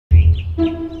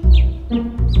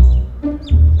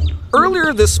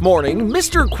Earlier this morning,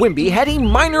 Mr. Quimby had a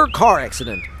minor car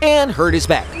accident and hurt his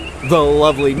back. The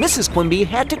lovely Mrs. Quimby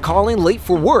had to call in late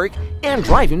for work and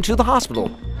drive him to the hospital.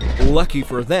 Lucky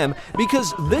for them,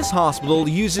 because this hospital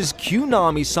uses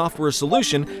Q-nomy software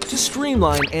solution to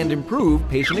streamline and improve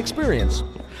patient experience.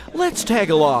 Let's tag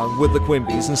along with the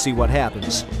Quimbys and see what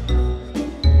happens.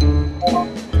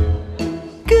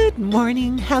 Good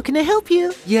morning. How can I help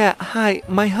you? Yeah, hi.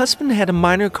 My husband had a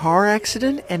minor car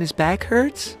accident and his back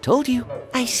hurts. Told you.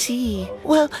 I see.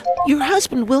 Well, your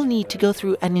husband will need to go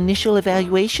through an initial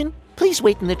evaluation. Please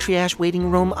wait in the triage waiting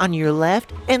room on your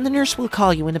left, and the nurse will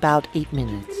call you in about 8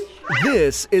 minutes.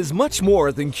 This is much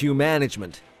more than Q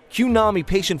management. Q-nomy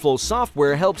patient flow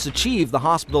software helps achieve the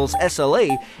hospital's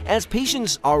SLA as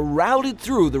patients are routed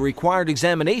through the required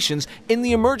examinations in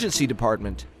the emergency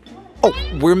department. Oh,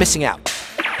 we're missing out.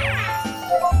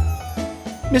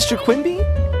 Mr. Quimby?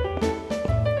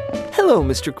 Hello,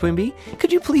 Mr. Quimby.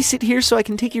 Could you please sit here so I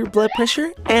can take your blood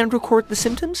pressure and record the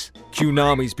symptoms?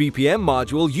 Q-nomy's BPM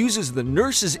module uses the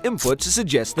nurse's input to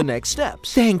suggest the next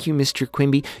steps. Thank you, Mr.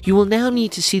 Quimby. You will now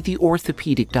need to see the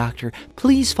orthopedic doctor.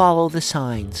 Please follow the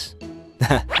signs.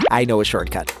 I know a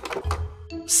shortcut.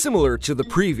 Similar to the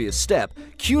previous step,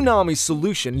 Q-nomy's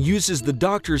solution uses the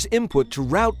doctor's input to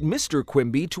route Mr.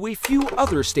 Quimby to a few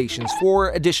other stations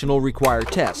for additional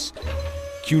required tests.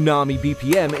 Q-nomy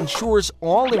BPM ensures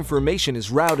all information is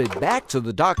routed back to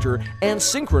the doctor and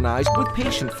synchronized with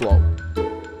patient flow.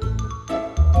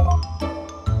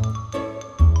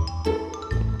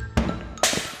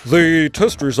 The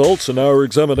test results in our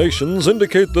examinations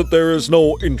indicate that there is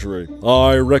no injury.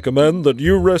 I recommend that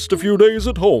you rest a few days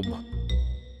at home.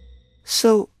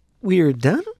 So, we're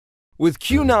done? With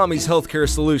Q-nomy's healthcare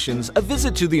solutions, a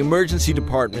visit to the emergency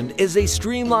department is a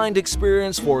streamlined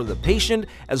experience for the patient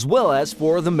as well as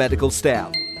for the medical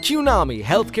staff. Q-nomy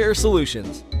Healthcare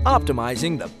Solutions,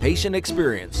 optimizing the patient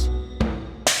experience.